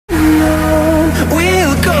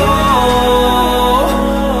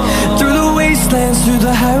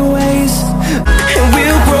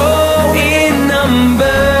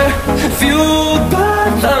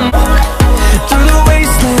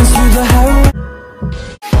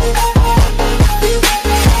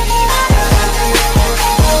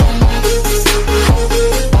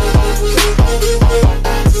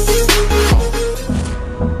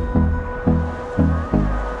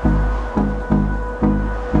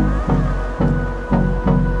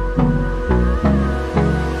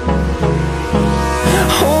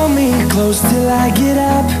I get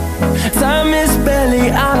up, time is barely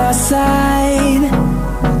on our side.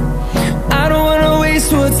 I don't wanna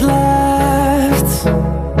waste what's left.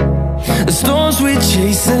 The storms we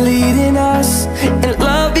chase are leading us, and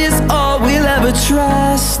love is all we'll ever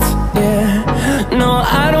trust. Yeah, no,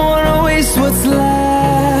 I don't wanna waste what's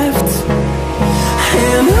left.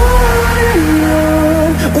 And on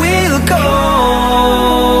we'll go,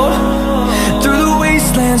 through the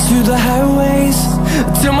wastelands, through the highways,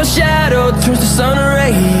 till my shadow turns to sun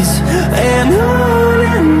rays. And on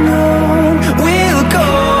we'll go,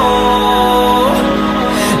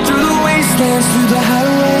 through the wastelands, through the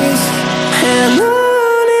highways, and on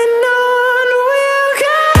we'll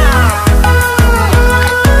go.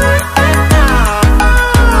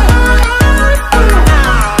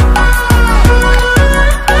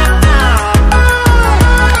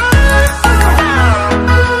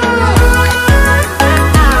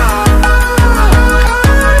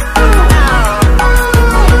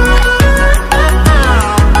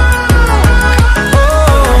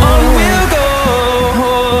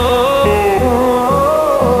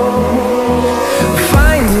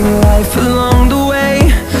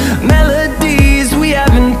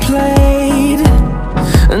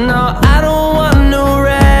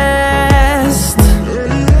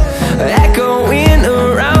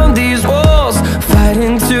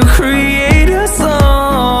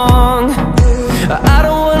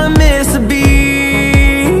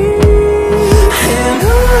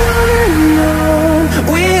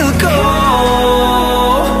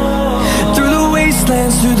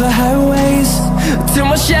 Through the highways, till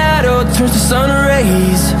my shadow turns to sun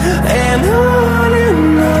rays. And on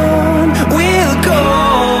we'll go,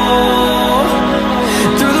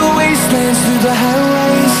 through the wastelands, through the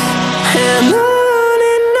highways, and on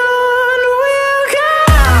we'll go.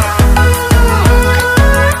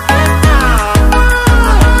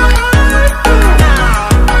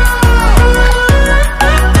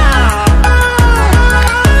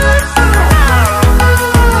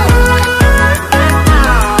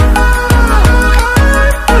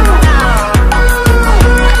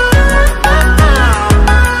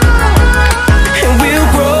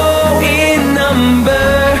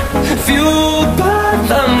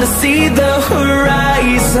 See the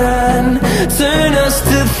horizon, turn us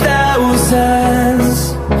to thousands,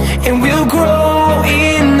 and we'll grow